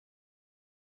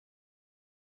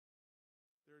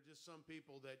just some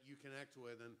people that you connect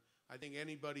with, and I think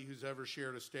anybody who's ever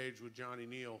shared a stage with Johnny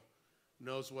Neel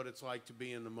knows what it's like to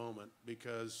be in the moment,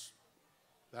 because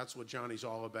that's what Johnny's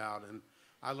all about. And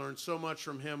I learned so much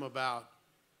from him about,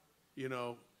 you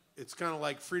know, it's kind of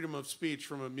like freedom of speech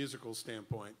from a musical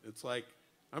standpoint. It's like,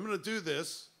 I'm going to do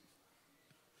this,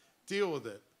 deal with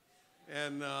it.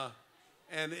 And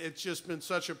it's just been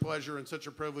such a pleasure and such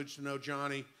a privilege to know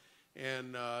Johnny,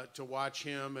 and to watch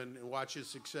him and watch his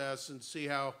success and see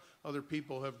how other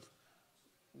people have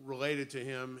related to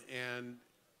him and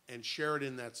shared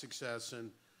in that success.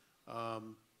 And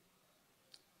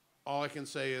all I can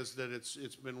say is that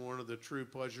it's been one of the true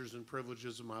pleasures and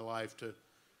privileges of my life to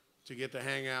get to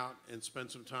hang out and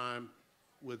spend some time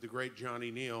with the great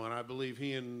Johnny Neel. And I believe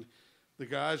he and the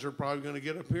guys are probably going to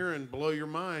get up here and blow your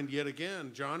mind yet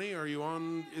again. Johnny, are you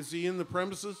on? Is he in the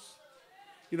premises?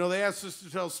 You know, they asked us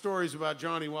to tell stories about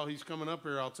Johnny while he's coming up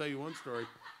here. I'll tell you one story.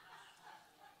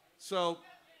 So,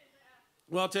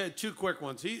 well, I'll tell you two quick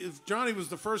ones. Johnny was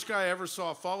the first guy I ever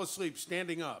saw fall asleep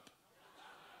standing up,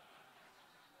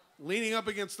 leaning up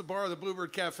against the bar of the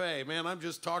Bluebird Cafe. Man, I'm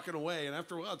just talking away. And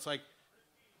after a while, it's like,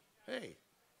 hey.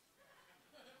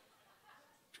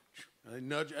 I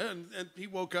nudge, and he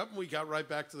woke up, and we got right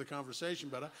back to the conversation.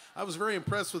 But I was very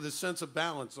impressed with his sense of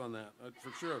balance on that,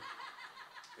 for sure.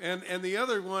 And the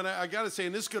other one, I got to say,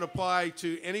 and this could apply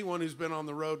to anyone who's been on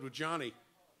the road with Johnny.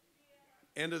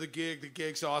 End of the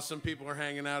gig's awesome. People are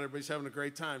hanging out. Everybody's having a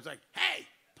great time. It's like, hey,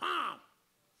 Pom,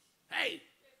 hey,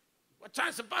 what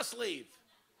time's the bus leave?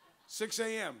 6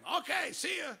 a.m. Okay,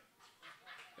 see ya.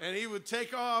 And he would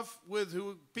take off with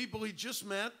people he just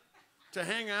met to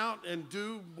hang out and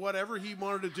do whatever he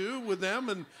wanted to do with them,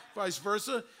 and vice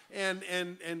versa. And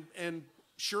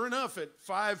sure enough, at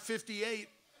 5:58,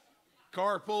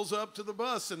 car pulls up to the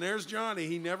bus, and there's Johnny.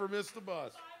 He never missed the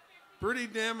bus. Pretty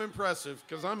damn impressive,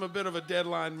 because I'm a bit of a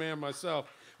deadline man myself.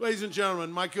 Ladies and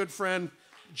gentlemen, my good friend,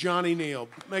 Johnny Neel.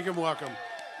 Make him welcome.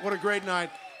 What a great night.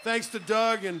 Thanks to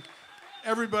Doug and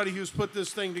everybody who's put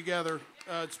this thing together.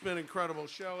 It's been incredible.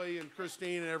 Shelley and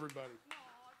Christine and everybody.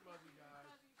 Love you guys.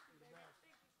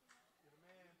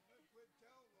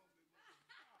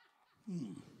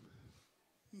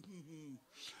 You're the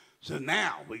best. So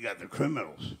now we got the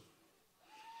criminals.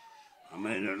 I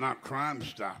mean, they're not Crime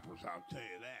Stoppers, I'll tell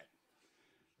you that.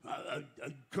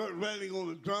 Kurt Redding on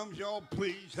the drums, y'all,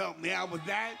 please help me out with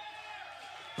that.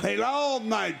 Played all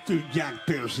night through Jack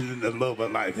Pearson in the love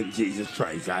of life in Jesus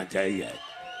Christ, I tell you that.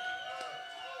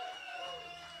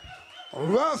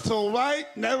 Russell Wright,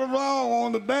 never wrong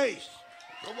on the bass.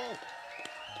 Come on.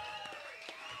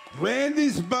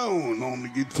 Randy's Bone on the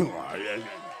guitar.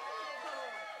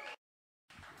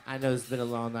 I know it's been a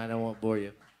long night, I won't bore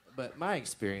you. But my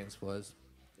experience was,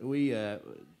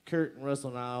 Kurt and Russell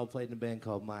and I all played in a band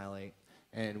called Mile 8.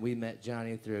 And we met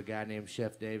Johnny through a guy named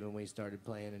Chef Dave, and we started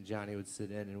playing, and Johnny would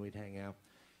sit in and we'd hang out.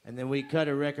 And then we cut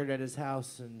a record at his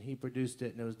house, and he produced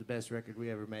it, and it was the best record we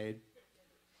ever made.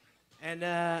 And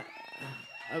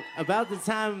about the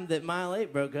time that Mile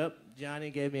 8 broke up,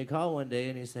 Johnny gave me a call one day,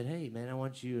 and he said, hey, man, I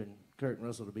want you and Kurt and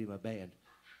Russell to be my band.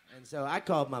 And so I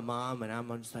called my mom, and I'm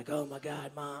just like, oh, my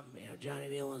God, Mom, you know, Johnny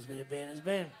Neel wants me to be in his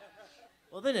band.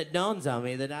 Well, then it dawns on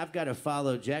me that I've got to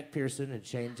follow Jack Pearson and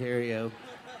Shane Theriot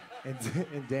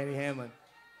and Danny Hamlin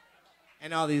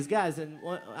and all these guys. And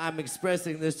I'm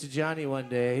expressing this to Johnny one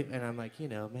day, and I'm like, you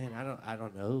know, man, I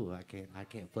don't know. I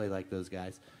can't play like those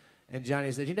guys. And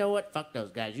Johnny said, you know what? Fuck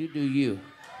those guys. You do you.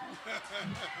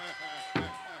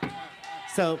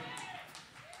 So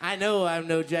I know I'm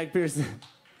no Jack Pearson,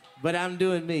 but I'm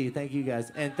doing me. Thank you, guys.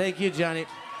 And thank you, Johnny.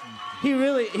 He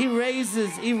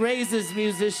raises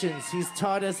musicians. He's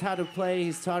taught us how to play.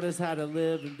 He's taught us how to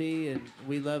live and be, and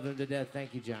we love him to death.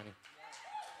 Thank you, Johnny.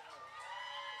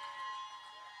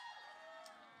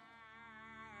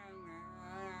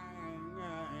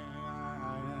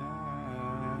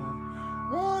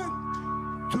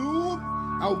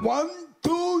 One,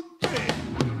 two, three.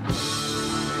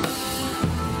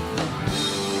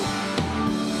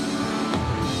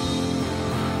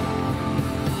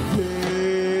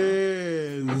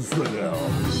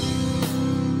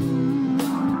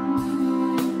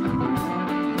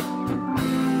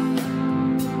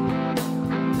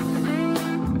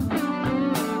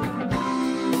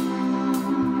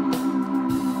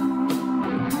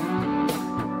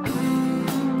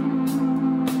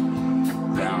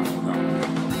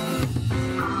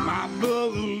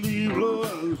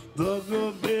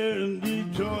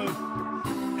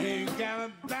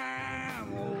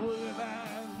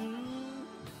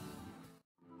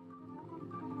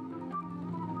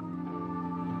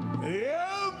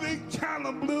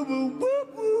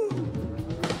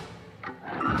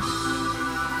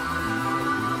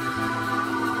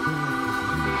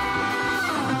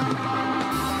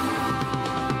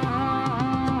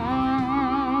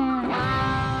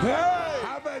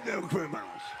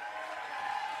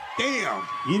 Damn,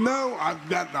 you know, I've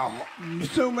got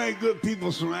so many good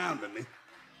people surrounding me.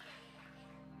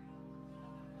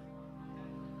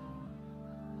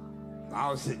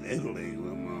 I was in Italy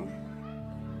when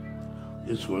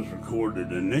this was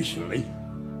recorded initially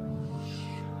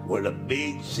with a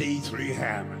big C3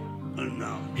 Hammond. And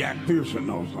Jack Pearson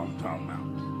knows what I'm talking about.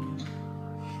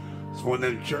 It's one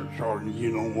of them church organs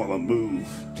you don't want to move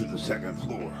to the second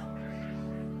floor.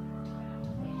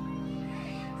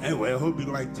 Anyway, I hope you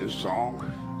like this song.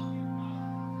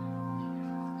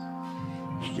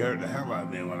 Scared the hell out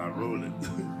of me when I wrote it.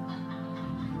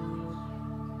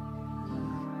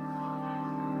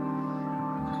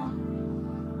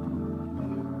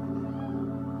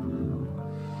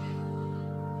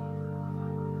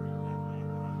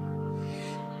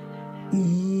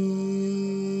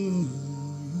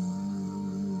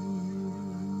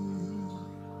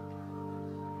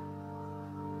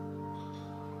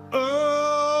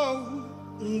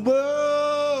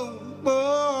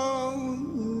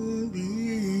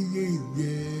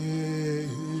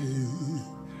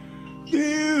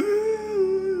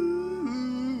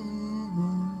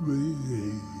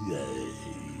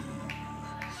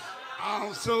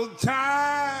 I'm so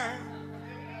tired,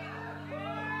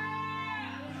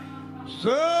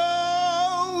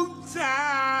 so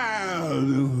tired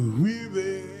of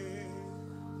weeping.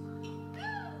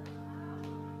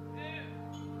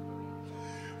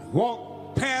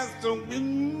 Walk past the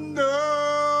window,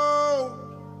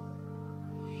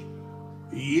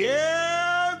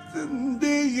 yes, and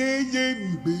be.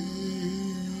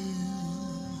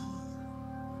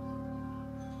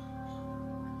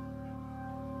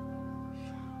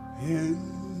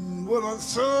 And what I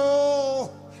saw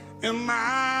in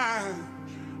my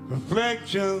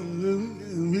reflection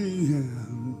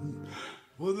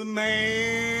was a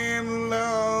man who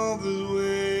loved his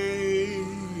way.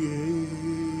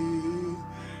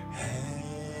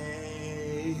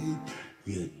 Hey,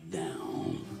 get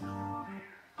down.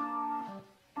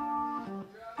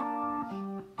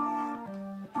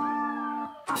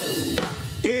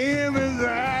 In his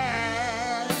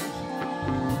eyes,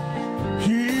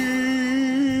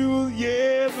 he was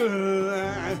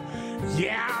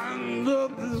young of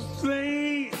the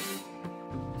same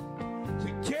to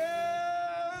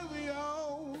carry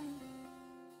on.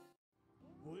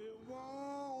 We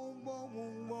won't,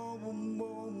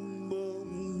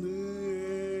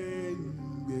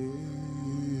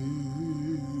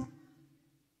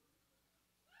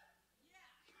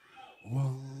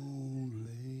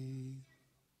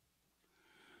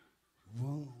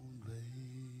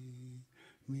 lay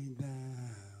me down.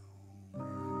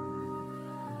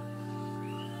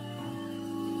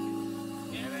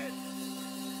 Damn it.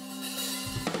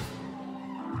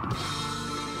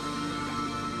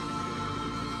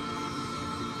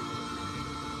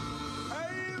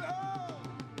 Hey, oh.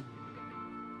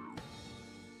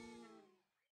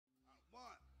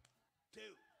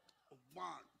 1,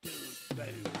 2, 3.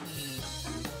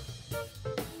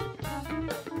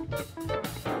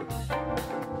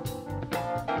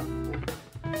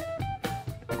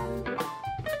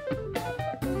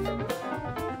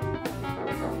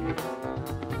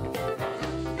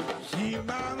 She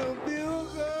might have been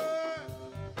good,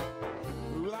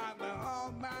 like me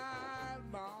all night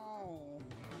long.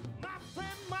 My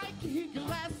friend Mike, he can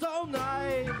last all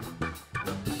night.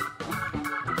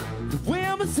 The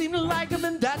women seem to like him,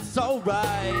 and that's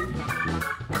alright.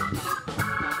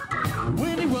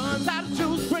 When he runs out of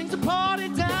juice, brings the party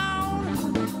down.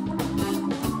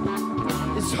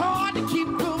 It's hard to keep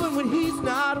moving when he's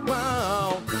not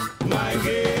around.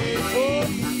 Mikey,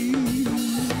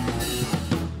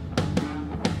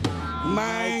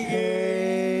 Mikey.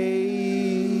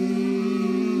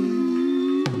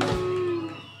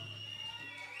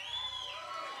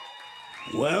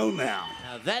 Well, now.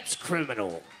 Now that's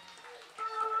criminal.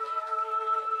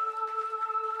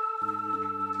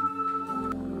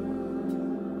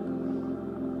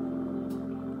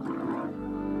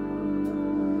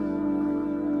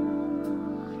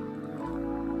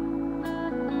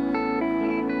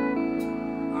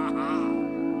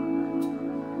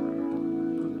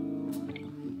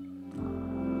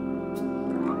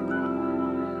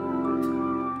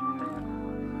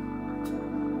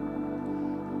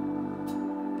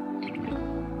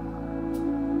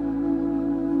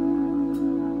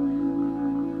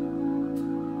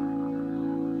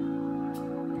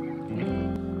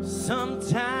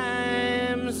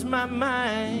 Sometimes my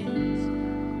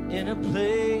mind's in a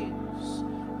place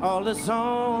all its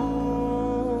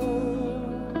own,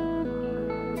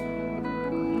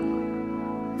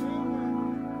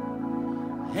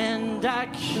 and I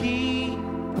keep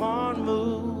on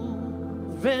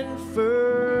moving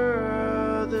further.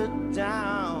 further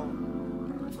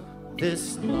down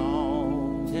this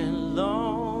long and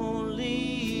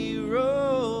lonely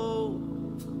road.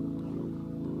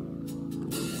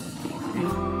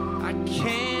 I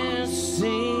can't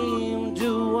seem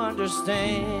to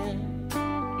understand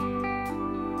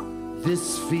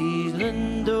this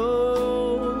feeling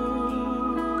though.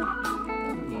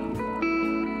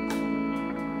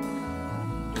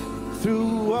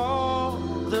 Through all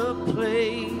the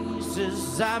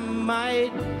places I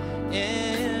might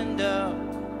end up,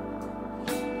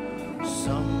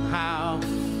 somehow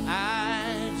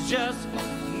I just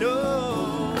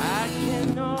know I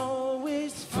can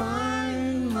always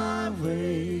find my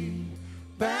way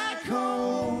back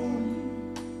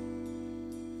home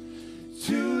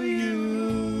to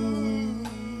you.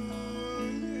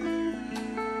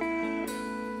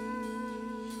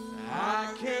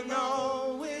 I can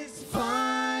always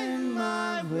find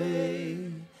my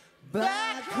way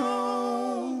back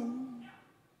home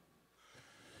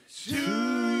to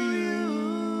you.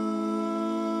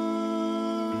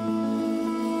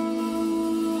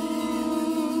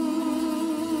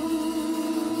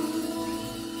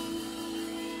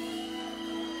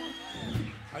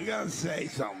 I gotta say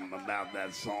something about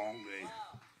that song.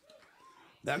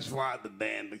 That's why the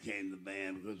band became the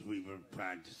band, because we were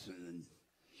practicing. And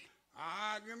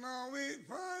I can always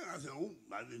find. I said, oh,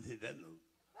 I didn't hit that note.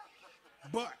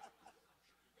 But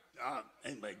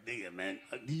anyway, dig it, man.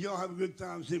 Did y'all have a good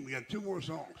time singing? We got 2 more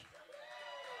songs.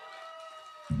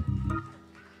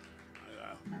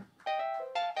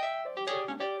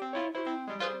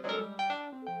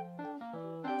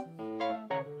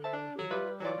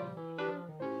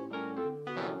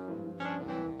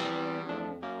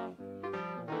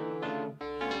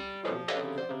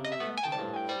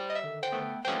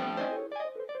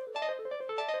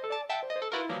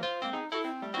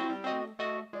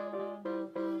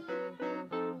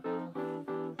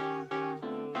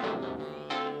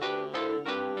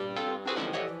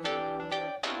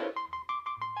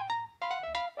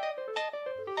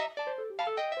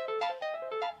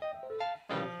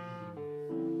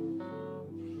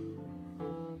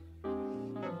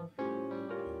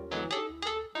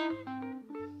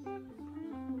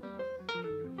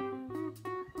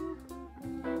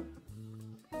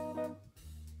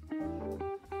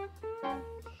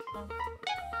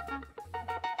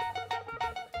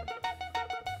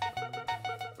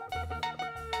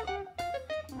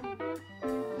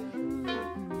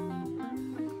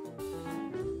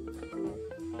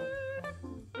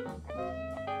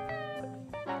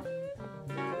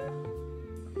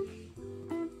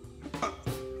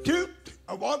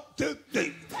 One, two,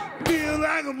 three. Feel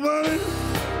like I'm running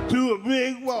to a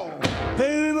big wall.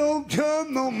 They don't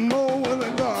come no more when I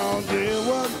go on. Tell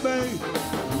one thing,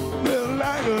 feel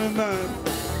like a man.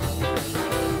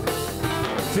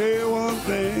 Tell one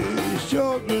thing,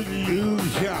 sure could you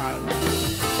shine.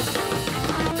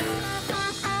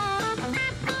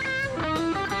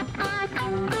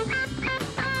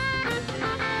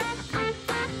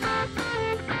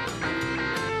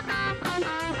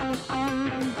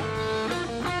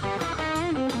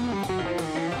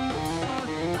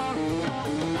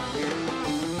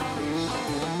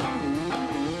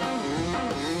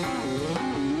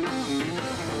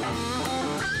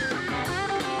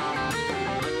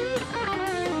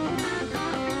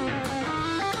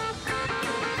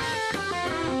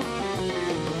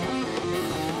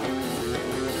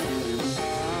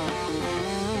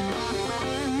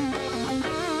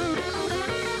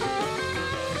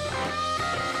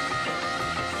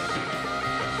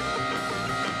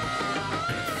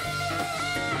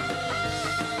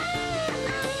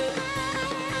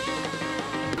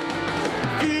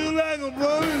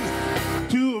 Running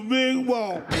to a big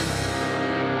wall.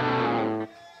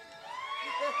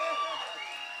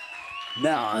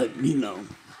 Now, you know,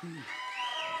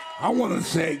 I want to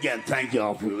say again, thank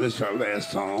y'all for this, our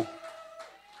last song.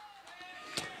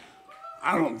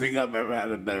 I don't think I've ever had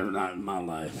a better night in my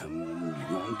life. I'm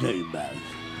going to tell you about it.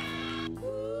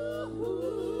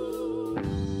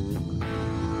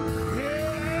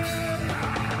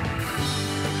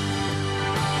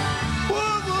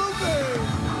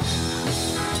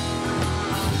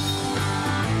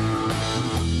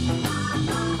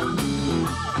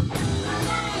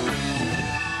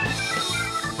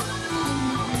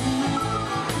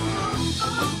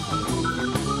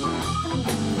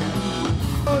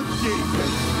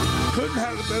 Couldn't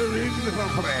have a better evening if I'm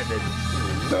branded.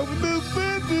 Don't do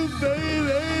business,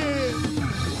 baby.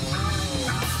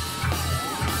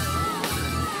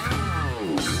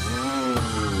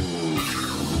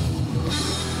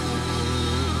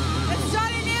 It's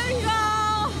Johnny Neel,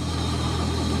 y'all.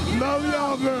 Love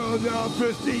y'all. girls, y'all.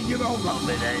 Christine, get on up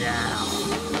in there,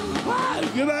 y'all. Hi,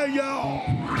 good night, y'all.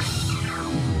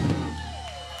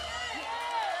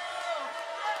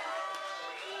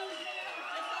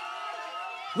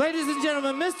 Ladies and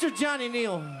gentlemen, Mr. Johnny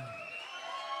Neel.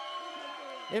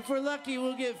 If we're lucky,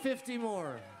 we'll get 50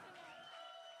 more.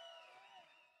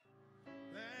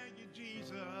 Thank you,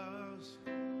 Jesus,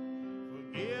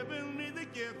 for giving me the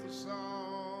gift of song.